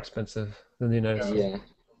are more expensive than the United States. Yeah.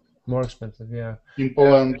 More expensive, yeah. In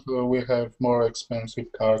Poland, we have more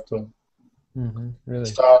expensive car too. Really?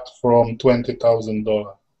 Start from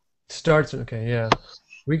 $20,000. Starts, okay, yeah.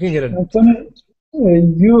 We can get a... Anthony,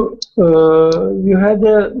 you had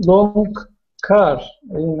a long car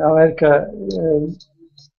in America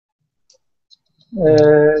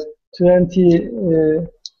 20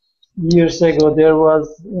 years ago. There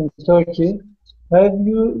was in Turkey. Have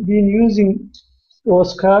you been using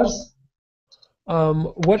those cars?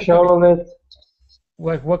 What Chevrolet?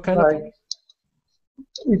 Like what kind of?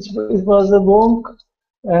 It was a long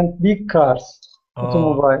and big cars,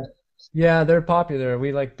 automobile. Yeah, they're popular.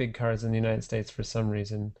 We like big cars in the United States for some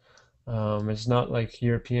reason. It's not like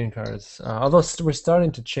European cars. Although we're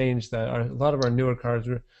starting to change that. A lot of our newer cars,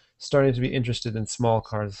 we're starting to be interested in small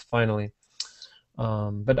cars finally.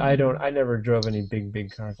 But I never drove any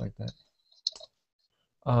big cars like that.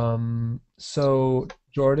 So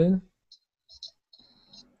Jordan?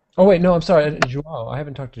 Oh wait, no, I'm sorry, Joao. I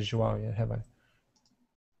haven't talked to Joao yet, have I?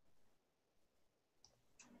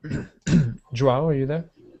 Joao, are you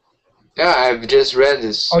there? Yeah, I've just read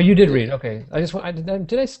this. Oh, you did read. Okay.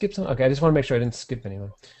 Did I skip some? Okay, I just want to make sure I didn't skip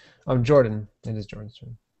anyone. Jordan. It is Jordan's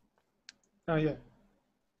turn. Oh, yeah.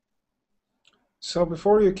 So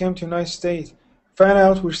before you came to United States, find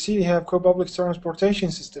out which city have public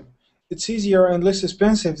transportation system. It's easier and less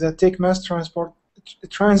expensive than take mass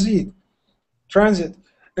transit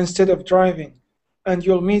instead of driving, and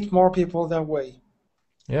you'll meet more people that way.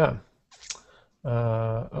 Yeah.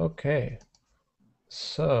 Okay.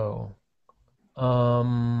 So,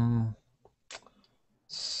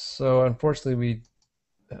 unfortunately we've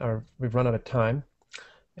run out of time,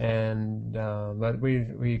 and but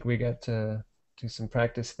we got to do some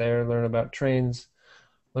practice there, learn about trains,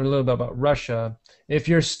 learn a little bit about Russia. If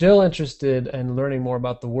you're still interested in learning more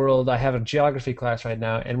about the world, I have a geography class right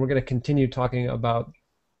now, and we're going to continue talking about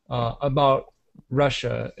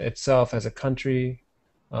Russia itself as a country,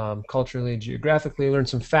 culturally, geographically, learn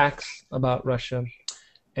some facts about Russia.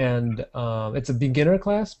 And it's a beginner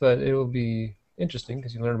class, but it will be interesting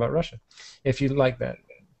because you learn about Russia, if you like that.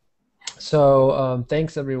 So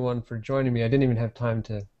thanks everyone for joining me. I didn't even have time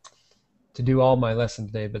to do all my lesson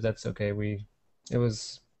today, but that's okay. It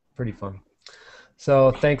was pretty fun.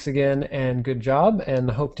 So thanks again, and good job, and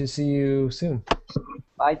hope to see you soon.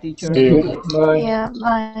 Bye, teacher. See you. Bye. Yeah,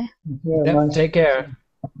 bye. Yeah, Yep, bye. take care.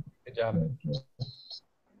 Good job.